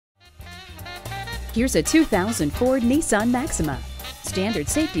Here's a 2004 Nissan Maxima. Standard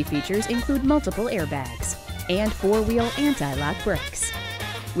safety features include multiple airbags and four-wheel anti-lock brakes.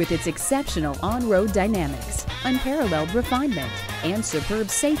 With its exceptional on-road dynamics, unparalleled refinement, and superb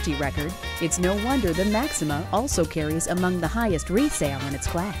safety record, it's no wonder the Maxima also carries among the highest resale in its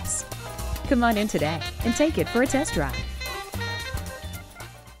class. Come on in today and take it for a test drive.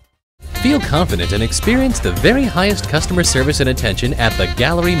 Feel confident and experience the very highest customer service and attention at the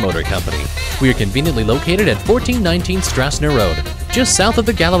Gallery Motor Company. We are conveniently located at 1419 Strassner Road, just south of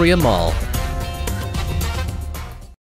the Galleria Mall.